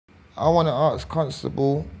I want to ask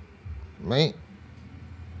Constable, mate.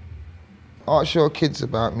 Ask your kids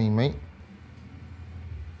about me, mate.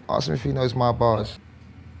 Ask him if he knows my bars.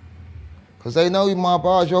 Because they know my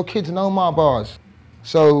bars, your kids know my bars.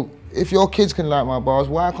 So if your kids can like my bars,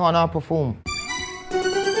 why can't I perform?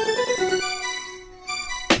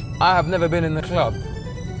 I have never been in the club,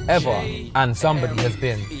 ever, and somebody has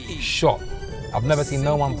been shot. I've never seen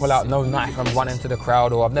no one pull out no knife and run into the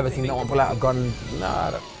crowd, or I've never seen no one pull out a gun.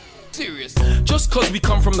 Nah. Serious. Just cause we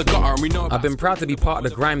come from the gutter and we know. I've been proud to be part of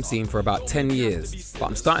the grime scene for about 10 years, but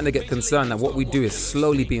I'm starting to get concerned that what we do is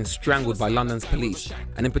slowly being strangled by London's police,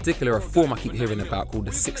 and in particular a form I keep hearing about called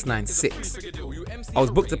the 696. I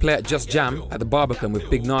was booked to play at Just Jam at the Barbican with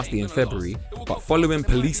Big Narstie in February, but following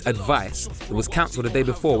police advice, it was cancelled the day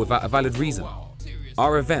before without a valid reason.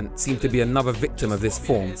 Our event seemed to be another victim of this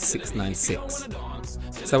form, 696.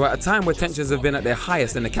 So at a time where tensions have been at their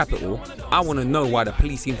highest in the capital, I want to know why the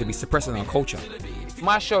police seem to be suppressing our culture.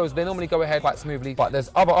 My shows, they normally go ahead quite smoothly, but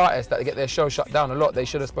there's other artists that get their show shut down a lot. They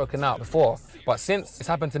should have spoken out before. But since it's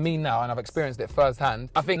happened to me now and I've experienced it firsthand,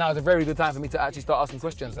 I think now is a very good time for me to actually start asking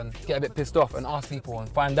questions and get a bit pissed off and ask people and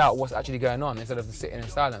find out what's actually going on instead of just sitting in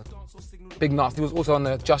silence. Big Narstie was also on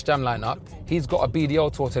the Just Jam lineup. He's got a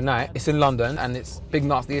BDO tour tonight. It's in London and it's Big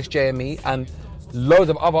Narstie, it's JME and loads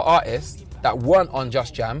of other artists that weren't on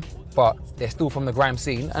Just Jam, but they're still from the grime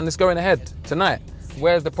scene, and it's going ahead tonight.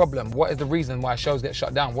 Where's the problem? What is the reason why shows get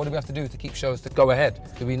shut down? What do we have to do to keep shows to go ahead?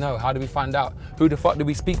 Do we know? How do we find out? Who the fuck do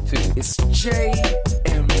we speak to? It's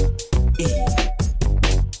JME.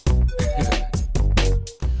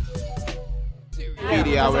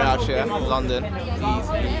 BDL, we're out here, London.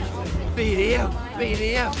 BDL,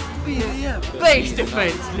 bass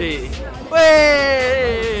defense league.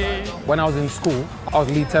 Way! When I was in school, I was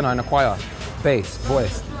lead tenor in a choir, bass,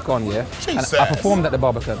 voice, gone, yeah? Jesus. And I performed at the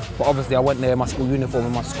Barbican, but obviously I went there in my school uniform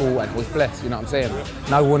and my school and was blessed, you know what I'm saying?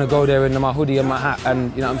 Now I want to go there in my hoodie and my hat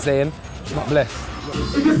and, you know what I'm saying? It's not blessed.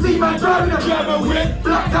 If you see man driving a German whip,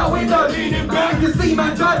 blacked out window leaning back. If you see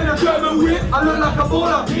man driving a German whip, I look like a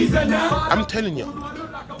baller, he's a now. I'm telling you,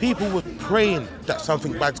 people were praying that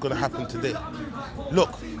something bad's gonna happen today.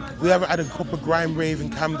 Look, we haven't had a proper grime rave in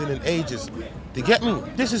Camden in ages. Do you get me?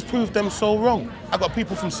 This has proved them so wrong. I got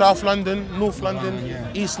people from South London, North London,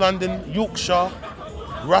 East London, Yorkshire,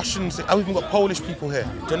 Russians. I've even got Polish people here. Do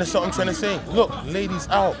you understand what I'm trying to say? Look, ladies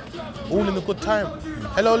out, all in a good time.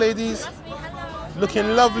 Hello, ladies.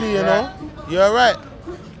 Looking lovely, you know. You all right?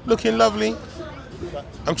 Looking lovely.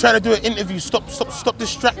 I'm trying to do an interview. Stop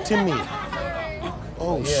distracting me.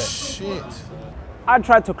 Oh shit. I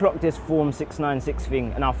tried to clock this form 696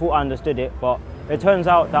 thing and I thought I understood it, but it turns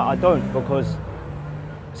out that I don't, because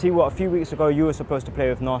see what, a few weeks ago you were supposed to play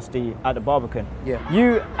with Narstie at the Barbican. Yeah.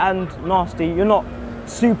 You and Narstie, you're not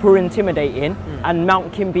super intimidating and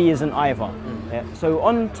Mount Kimby isn't either. Yeah. So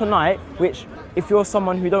on tonight, which if you're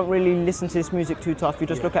someone who don't really listen to this music too tough, you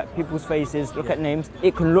just look at people's faces, look at names,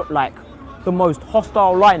 it can look like the most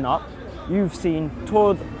hostile lineup you've seen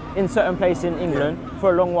toured in certain places in England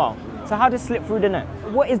for a long while. So how does it slip through the net?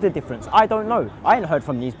 What is the difference? I don't know. I ain't heard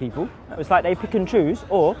from these people. It's like they pick and choose,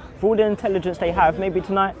 or for all the intelligence they have, maybe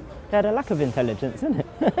tonight they had a lack of intelligence, isn't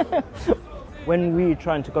it? When we're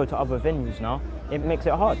trying to go to other venues now, it makes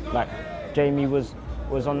it hard. Like Jamie was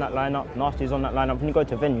on that lineup, Nastie's on that lineup. When you go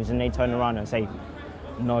to venues and they turn around and say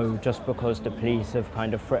no just because the police have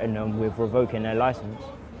kind of threatened them with revoking their license,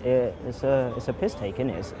 it's a piss take, isn't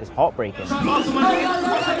it? It's heartbreaking. Is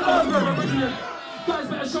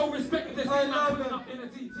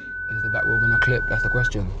the back wall gonna clip? That's the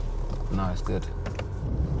question. No, it's good.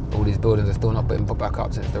 All these buildings are still not been put back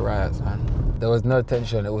up since the riots, man. There was no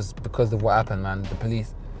tension. It was because of what happened, man. The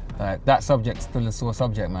police, that subject's still a sore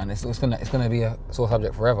subject, man. It's gonna be a sore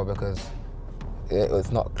subject forever because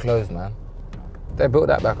it's not closed, man. They built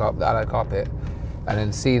that back up, the allied carpet, and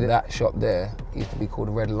then see that shop there used to be called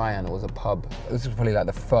Red Lion. It was a pub. This was probably like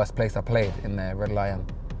the first place I played in there, Red Lion.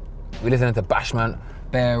 We listening to bashment,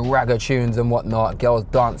 bare ragga tunes and whatnot, girls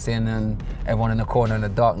dancing and everyone in the corner in the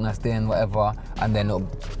darkness doing whatever, and then it'll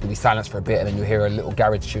be silence for a bit and then you hear a little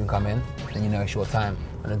garage tune come in and you know it's your time.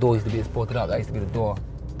 And the door used to be ported up, that used to be the door.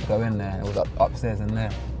 Go in there, it was upstairs in there.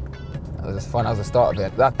 It was just fun, that was the start of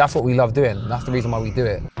it. That's what we love doing, that's the reason why we do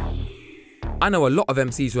it. I know a lot of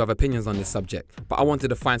MCs who have opinions on this subject, but I wanted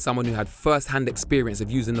to find someone who had first-hand experience of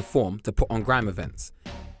using the form to put on grime events.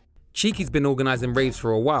 Cheeky's been organising raves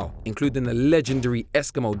for a while, including the legendary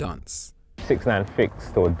Eskimo dance.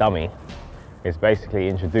 696, or dummy, is basically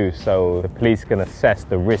introduced so the police can assess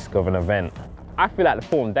the risk of an event. I feel like the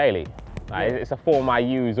form daily. Like, it's a form I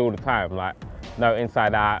use all the time. Like, no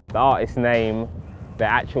inside out, the artist name, the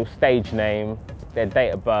actual stage name, their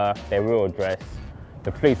date of birth, their real address.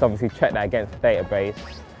 The police obviously check that against the database.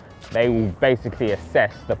 They will basically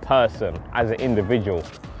assess the person as an individual.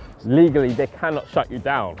 Legally, they cannot shut you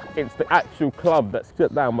down. It's the actual club that's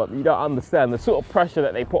shut down, but you don't understand the sort of pressure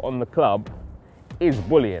that they put on the club is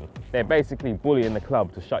bullying. They're basically bullying the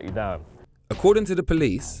club to shut you down. According to the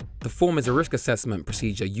police, the form is a risk assessment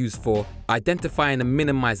procedure used for identifying and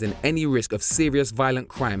minimizing any risk of serious violent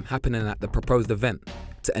crime happening at the proposed event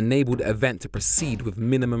to enable the event to proceed with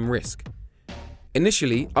minimum risk.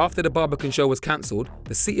 Initially, after the Barbican show was cancelled,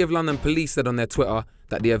 the City of London police said on their Twitter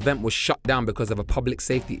that the event was shut down because of a public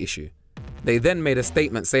safety issue. They then made a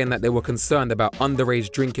statement saying that they were concerned about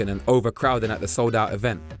underage drinking and overcrowding at the sold-out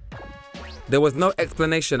event. There was no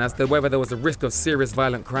explanation as to whether there was a risk of serious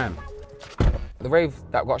violent crime. The rave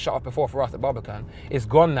that got shut off before for us at Barbican, it's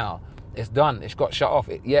gone now. It's done. It's got shut off.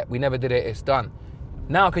 Yeah, we never did it. It's done.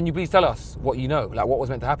 Now, can you please tell us what you know, like what was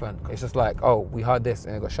meant to happen? It's just like, oh, we heard this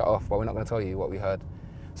and it got shut off, but we're not going to tell you what we heard.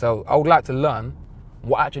 So I would like to learn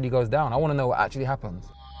what actually goes down. I want to know what actually happens.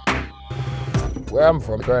 Where I'm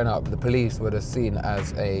from, growing up, the police were just seen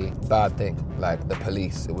as a bad thing. Like the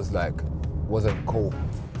police, it was like, wasn't cool.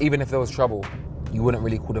 Even if there was trouble, you wouldn't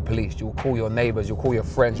really call the police. You'll call your neighbors, you'll call your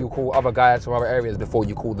friends, you'll call other guys from other areas before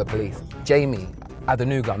you call the police. Jamie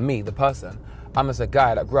Adenuga, me, the person, I'm just a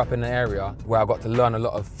guy that grew up in an area where I got to learn a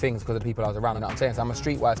lot of things because of the people I was around, you know what I'm saying? So I'm a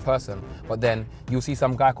streetwise person, but then you'll see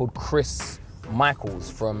some guy called Chris Michaels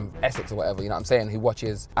from Essex or whatever, you know what I'm saying, who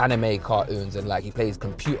watches anime cartoons and like he plays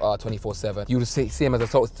computer 24/7. You'll see him as a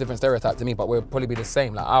totally different stereotype to me, but we'll probably be the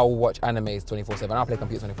same. Like I'll watch animes 24/7, I'll play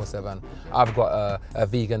computer 24/7. I've got a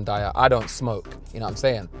vegan diet, I don't smoke, you know what I'm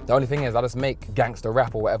saying? The only thing is I just make gangster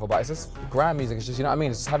rap or whatever, but it's just grime music, it's just, you know what I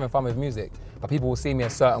mean? It's just having fun with music. But people will see me a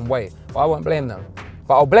certain way, but I won't blame them.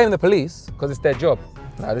 But I'll blame the police because it's their job.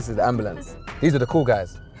 No, this is the ambulance. These are the cool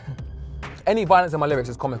guys. Any violence in my lyrics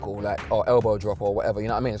is comical, like, or elbow drop or whatever, you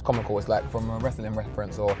know what I mean? It's comical, it's like from a wrestling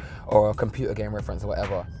reference or a computer game reference or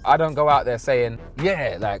whatever. I don't go out there saying,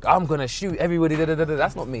 yeah, like, I'm gonna shoot everybody,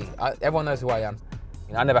 that's not me. Everyone knows who I am.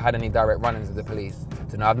 You know, I never had any direct run-ins with the police.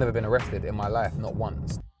 So no, I've never been arrested in my life, not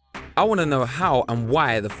once. I want to know how and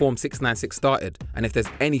why the Form 696 started, and if there's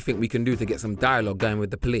anything we can do to get some dialogue going with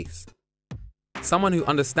the police. Someone who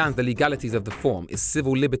understands the legalities of the form is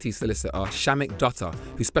civil liberties solicitor Shamik Dutta,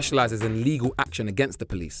 who specialises in legal action against the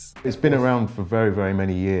police. It's been around for very, very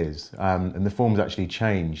many years, and the form's actually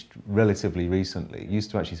changed relatively recently. It used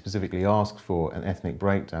to actually specifically ask for an ethnic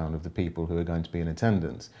breakdown of the people who are going to be in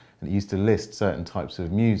attendance, and it used to list certain types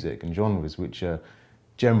of music and genres which are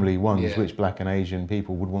generally ones which Black and Asian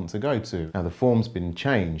people would want to go to. Now the form's been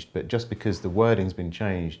changed, but just because the wording's been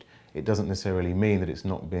changed, it doesn't necessarily mean that it's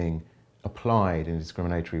not being applied in a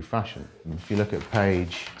discriminatory fashion. If you look at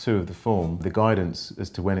page 2 of the form, the guidance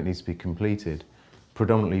as to when it needs to be completed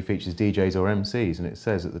predominantly features DJs or MCs, and it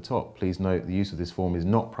says at the top, please note the use of this form is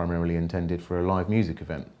not primarily intended for a live music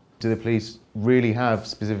event. Do the police really have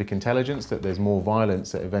specific intelligence that there's more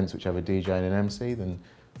violence at events which have a DJ and an MC than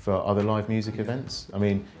for other live music events? I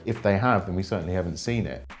mean, if they have, then we certainly haven't seen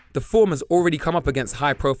it. The form has already come up against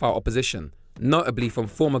high-profile opposition, notably from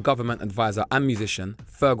former government advisor and musician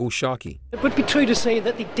Fergal Sharkey. It would be true to say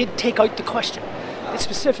that they did take out the question. They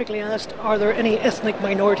specifically asked, are there any ethnic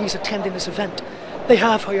minorities attending this event? They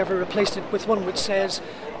have, however, replaced it with one which says,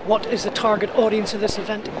 what is the target audience of this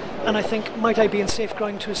event? And I think, might I be in safe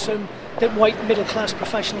ground to assume that white middle-class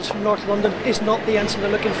professionals from North London is not the answer they're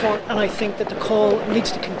looking for, and I think that the call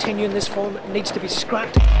needs to continue in this form, it needs to be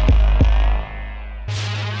scrapped.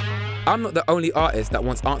 I'm not the only artist that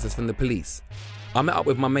wants answers from the police. I met up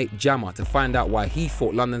with my mate Jammer to find out why he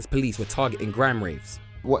thought London's police were targeting grime raves.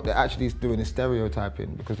 What they're actually doing is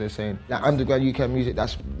stereotyping, because they're saying that underground UK music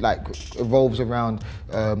that's like revolves around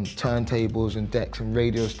turntables and decks and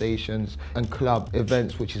radio stations and club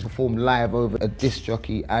events which is performed live over a disc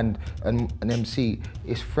jockey and an MC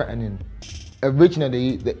is threatening.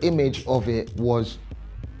 Originally the image of it was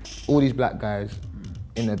all these black guys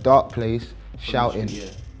in a dark place shouting,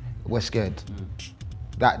 we're scared.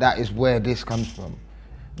 That is where this comes from.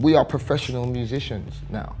 We are professional musicians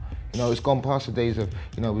now. You know, it's gone past the days of,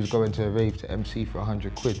 you know, we was going to a rave to MC for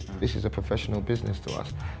 100 quid. This is a professional business to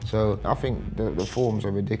us. So I think the forms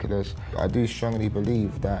are ridiculous. I do strongly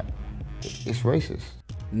believe that it's racist.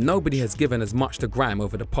 Nobody has given as much to grime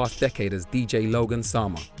over the past decade as DJ Logan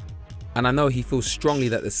Sama. And I know he feels strongly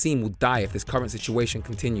that the scene will die if this current situation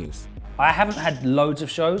continues. I haven't had loads of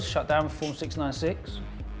shows shut down with Form 696,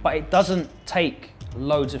 but it doesn't take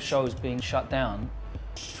loads of shows being shut down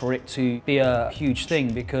for it to be a huge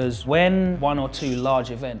thing, because when 1 or 2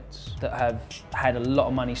 large events that have had a lot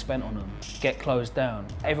of money spent on them get closed down,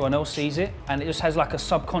 everyone else sees it, and it just has like a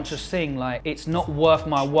subconscious thing, like it's not worth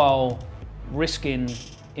my while risking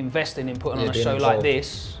investing in putting on a show like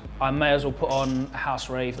this. I may as well put on a house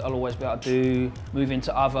rave that I'll always be able to do, move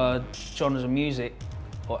into other genres of music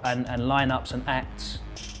and lineups and acts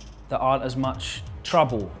that aren't as much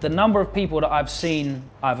trouble. The number of people that I've seen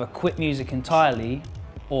either quit music entirely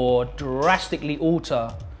or drastically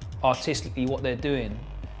alter artistically what they're doing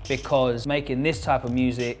because making this type of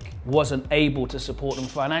music wasn't able to support them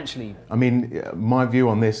financially. I mean, my view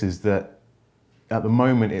on this is that at the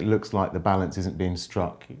moment it looks like the balance isn't being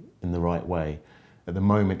struck in the right way. At the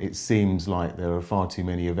moment it seems like there are far too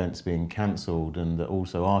many events being cancelled, and that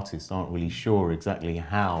also artists aren't really sure exactly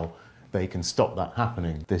how they can stop that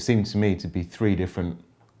happening. There seem to me to be 3 different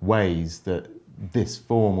ways that this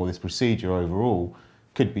form or this procedure overall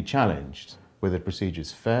could be challenged. Whether the procedure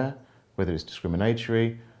is fair, whether it's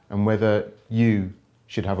discriminatory, and whether you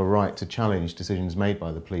should have a right to challenge decisions made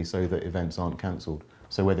by the police so that events aren't cancelled.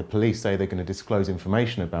 So where the police say they're going to disclose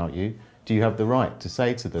information about you, do you have the right to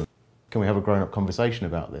say to them, can we have a grown-up conversation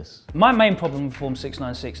about this? My main problem with Form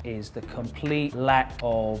 696 is the complete lack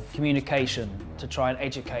of communication to try and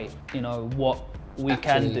educate, you know, what we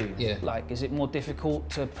can do. Yeah. Like, is it more difficult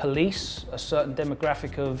to police a certain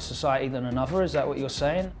demographic of society than another? Is that what you're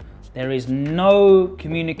saying? There is no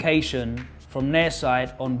communication from their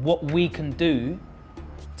side on what we can do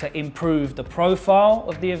to improve the profile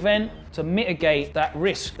of the event, to mitigate that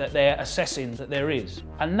risk that they're assessing that there is.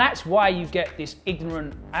 And that's why you get this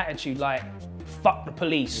ignorant attitude like, fuck the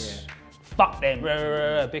police, fuck them,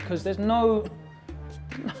 because there's no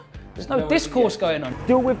discourse going on.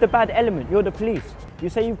 Deal with the bad element, you're the police. You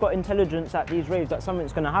say you've got intelligence at these raves that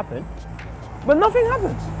something's gonna happen, but nothing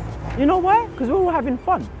happens. You know why? Because we're all having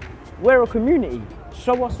fun. We're a community.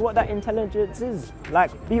 Show us what that intelligence is.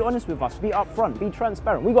 Like, be honest with us, be upfront, be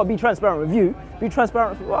transparent. We gotta be transparent with you, be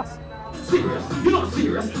transparent with us. Serious? You're not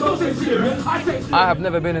serious. Don't say serious. I say serious. I have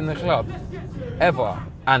never been in the club, ever,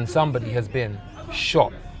 and somebody has been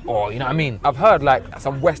shot. Or, you know what I mean? I've heard like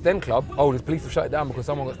some West End club, oh, the police have shut it down because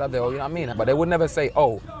someone got stabbed there, or you know what I mean? But they would never say,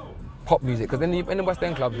 oh, pop music. Because in the West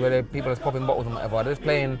End clubs where people are popping bottles and whatever, they're just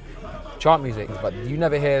playing chant music. But you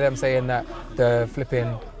never hear them saying that the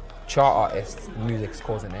flipping chart artists' music's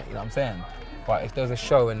causing it, you know what I'm saying? But if there's a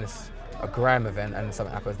show and it's a grime event and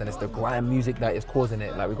something happens, then it's the grime music that is causing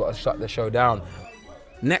it. Like, we've got to shut the show down.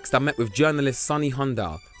 Next, I met with journalist Sunny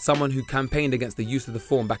Hundal, someone who campaigned against the use of the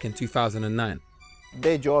form back in 2009.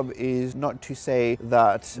 Their job is not to say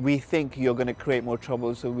that we think you're going to create more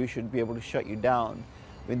trouble, so we should be able to shut you down.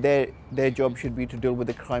 I mean, their job should be to deal with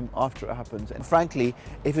the crime after it happens. And frankly,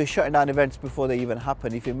 if you're shutting down events before they even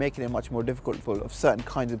happen, if you're making it much more difficult for certain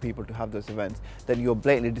kinds of people to have those events, then you're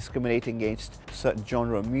blatantly discriminating against certain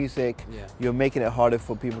genre of music. Yeah. You're making it harder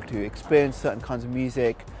for people to experience certain kinds of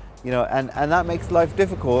music. You know, and that makes life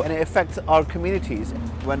difficult, and it affects our communities.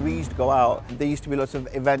 When we used to go out, there used to be lots of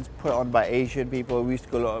events put on by Asian people. We used to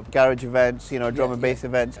go to a lot of garage events, you know, drum and bass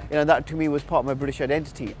events. You know, that to me was part of my British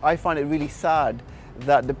identity. I find it really sad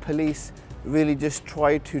that the police really just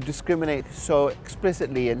try to discriminate so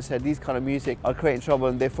explicitly and said these kind of music are creating trouble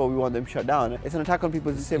and therefore we want them shut down. It's an attack on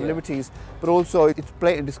people's civil liberties, but also it's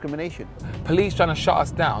blatant discrimination. Police trying to shut us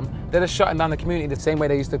down, they're just shutting down the community the same way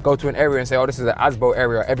they used to go to an area and say, oh, this is an ASBO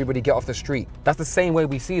area, everybody get off the street. That's the same way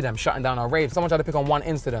we see them shutting down our raves. Someone tried to pick on one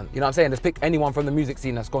incident, you know what I'm saying? Just pick anyone from the music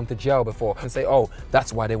scene that's gone to jail before and say, oh,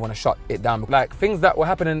 that's why they want to shut it down. Like, things that were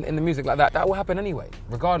happening in the music like that will happen anyway,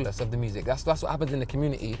 regardless of the music. That's what happens in the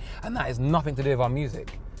community, and that is nothing to do with our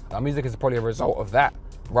music. Our music is probably a result of that,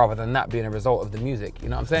 rather than that being a result of the music, you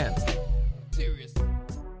know what I'm saying? Serious.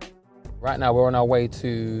 Right now we're on our way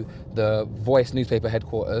to the Voice newspaper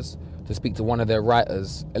headquarters to speak to one of their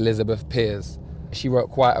writers, Elizabeth Pears. She wrote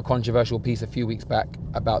quite a controversial piece a few weeks back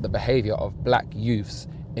about the behaviour of black youths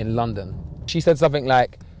in London. She said something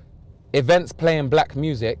like, events playing black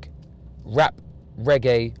music, rap,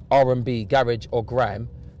 reggae, R&B, garage or grime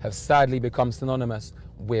have sadly become synonymous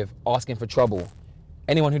with asking for trouble.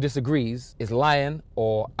 Anyone who disagrees is lying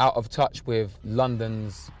or out of touch with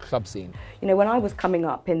London's club scene. You know, when I was coming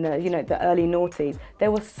up in the, the early noughties,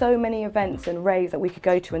 there were so many events and raves that we could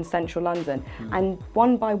go to in central London. And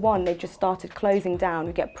one by one, they just started closing down.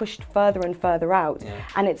 We get pushed further and further out.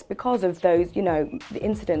 And it's because of those, the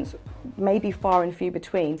incidents may be far and few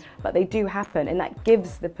between, but they do happen. And that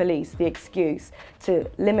gives the police the excuse to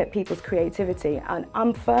limit people's creativity. And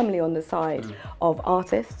I'm firmly on the side of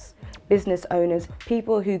artists business owners,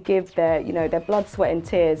 people who give their, their blood, sweat and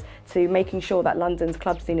tears to making sure that London's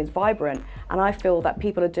club scene is vibrant. And I feel that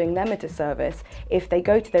people are doing them a disservice if they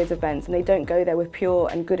go to those events and they don't go there with pure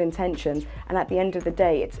and good intentions. And at the end of the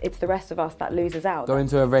day, it's the rest of us that loses out. Going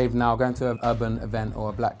to a rave now, going to an urban event or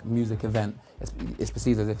a black music event, it's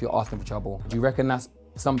perceived as if you're asking for trouble. Do you reckon that's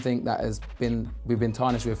something that we've been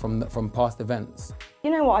tarnished with from past events? You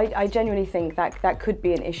know what, I genuinely think that could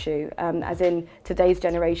be an issue, as in today's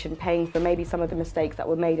generation paying for maybe some of the mistakes that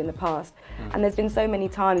were made in the past. And there's been so many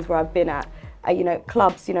times where I've been at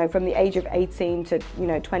clubs, from the age of 18 to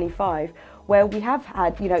 25, where we have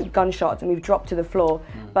had gunshots and we've dropped to the floor.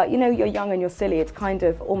 But you're young and you're silly, it's kind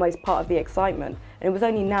of almost part of the excitement. And it was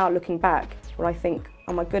only now looking back where I think,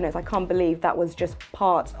 oh my goodness, I can't believe that was just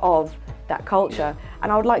part of that culture.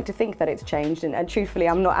 And I would like to think that it's changed, and truthfully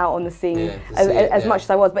I'm not out on the scene as much as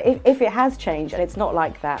I was, but if it has changed and it's not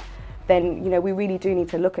like that, then we really do need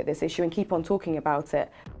to look at this issue and keep on talking about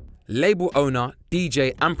it. Label owner,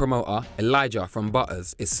 DJ and promoter Elijah from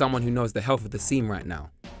Butters is someone who knows the health of the scene right now.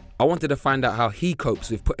 I wanted to find out how he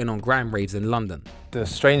copes with putting on grime raves in London. The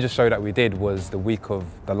strangest show that we did was the week of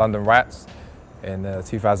the London riots in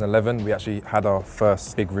 2011. We actually had our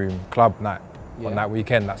first big room club night on that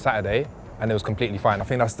weekend, that Saturday, and it was completely fine. I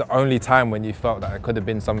think that's the only time when you felt that it could have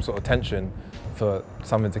been some sort of tension for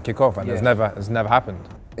something to kick off, and it's never happened.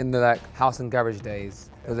 In the house and garage days,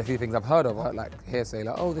 there's a few things I've heard of, like hearsay,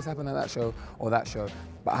 like, oh, this happened at that show or that show,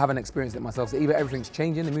 but I haven't experienced it myself. So either everything's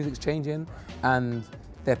changing, the music's changing, and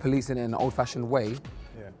they're policing it in an old-fashioned way,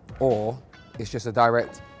 or it's just a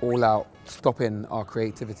direct, all-out stopping our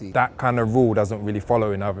creativity. That kind of rule doesn't really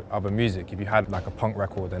follow in other music. If you had like a punk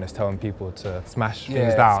record and it's telling people to smash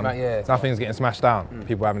things down, nothing's getting smashed down.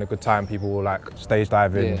 People are having a good time, people will stage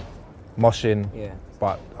diving, moshing,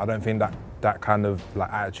 but I don't think that kind of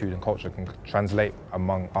attitude and culture can translate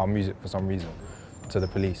among our music for some reason to the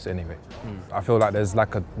police anyway. I feel like there's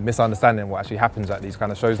a misunderstanding of what actually happens at these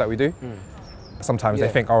kind of shows that we do. Sometimes they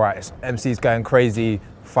think, all right, it's MCs going crazy,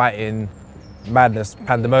 fighting, madness,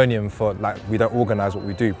 pandemonium for we don't organise what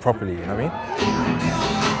we do properly, you know what I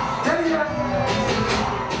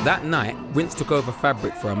mean? That night, Wince took over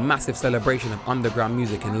Fabric for a massive celebration of underground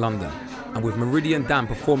music in London. And with Meridian Dan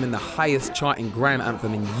performing the highest charting grime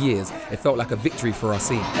anthem in years, it felt like a victory for our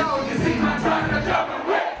scene.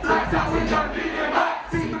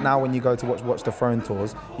 Now when you go to watch the Throne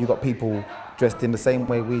tours, you got people dressed in the same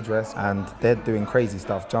way we dress, and they're doing crazy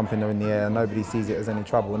stuff, jumping in the air, and nobody sees it as any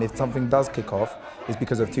trouble. And if something does kick off, it's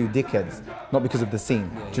because of two dickheads, not because of the scene.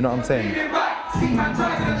 Do you know what I'm saying?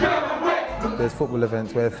 There's football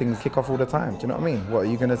events where things kick off all the time. Do you know what I mean? What, are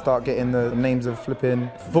you going to start getting the names of flipping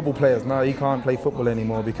football players? No, you can't play football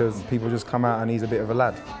anymore because people just come out and he's a bit of a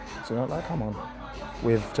lad. So you're like, come on.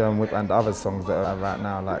 With Whip and other songs that are right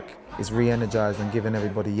now, it's re-energized and giving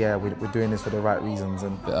everybody, we're doing this for the right reasons.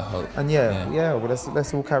 And bit of hope. And well,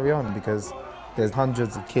 let's all carry on, because there's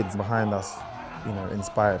hundreds of kids behind us,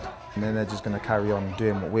 inspired. And then they're just going to carry on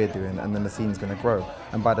doing what we're doing, and then the scene's going to grow.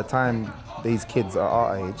 And by the time these kids are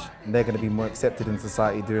our age, they're going to be more accepted in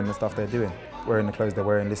society doing the stuff they're doing. Wearing the clothes they're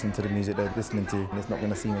wearing, listening to the music they're listening to, and it's not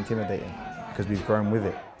going to seem intimidating because we've grown with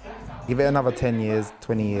it. Give it another 10 years,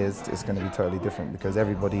 20 years, it's going to be totally different because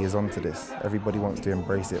everybody is onto this. Everybody wants to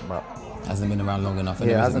embrace it, but... Hasn't been around long enough. And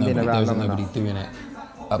it hasn't been around long enough. Nobody doing it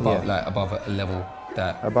above, above a level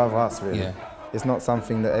that... Above us, really. Yeah. It's not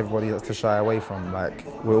something that everybody has to shy away from.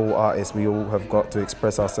 We're all artists, we all have got to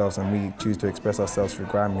express ourselves, and we choose to express ourselves through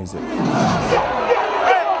grime music.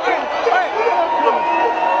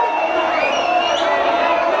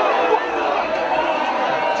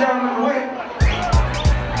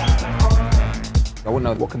 I want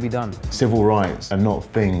to know what can be done. Civil rights are not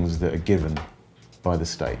things that are given by the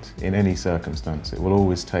state in any circumstance. It will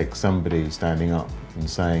always take somebody standing up and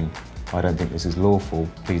saying, I don't think this is lawful,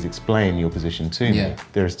 please explain your position to me.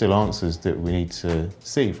 There are still answers that we need to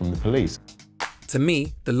see from the police. To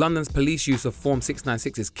me, the London's police use of Form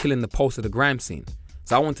 696 is killing the pulse of the grime scene.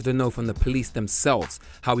 So I wanted to know from the police themselves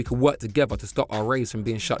how we could work together to stop our raves from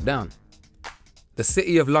being shut down. The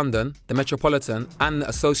City of London, the Metropolitan, and the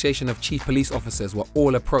Association of Chief Police Officers were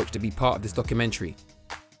all approached to be part of this documentary.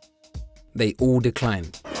 They all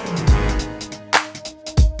declined.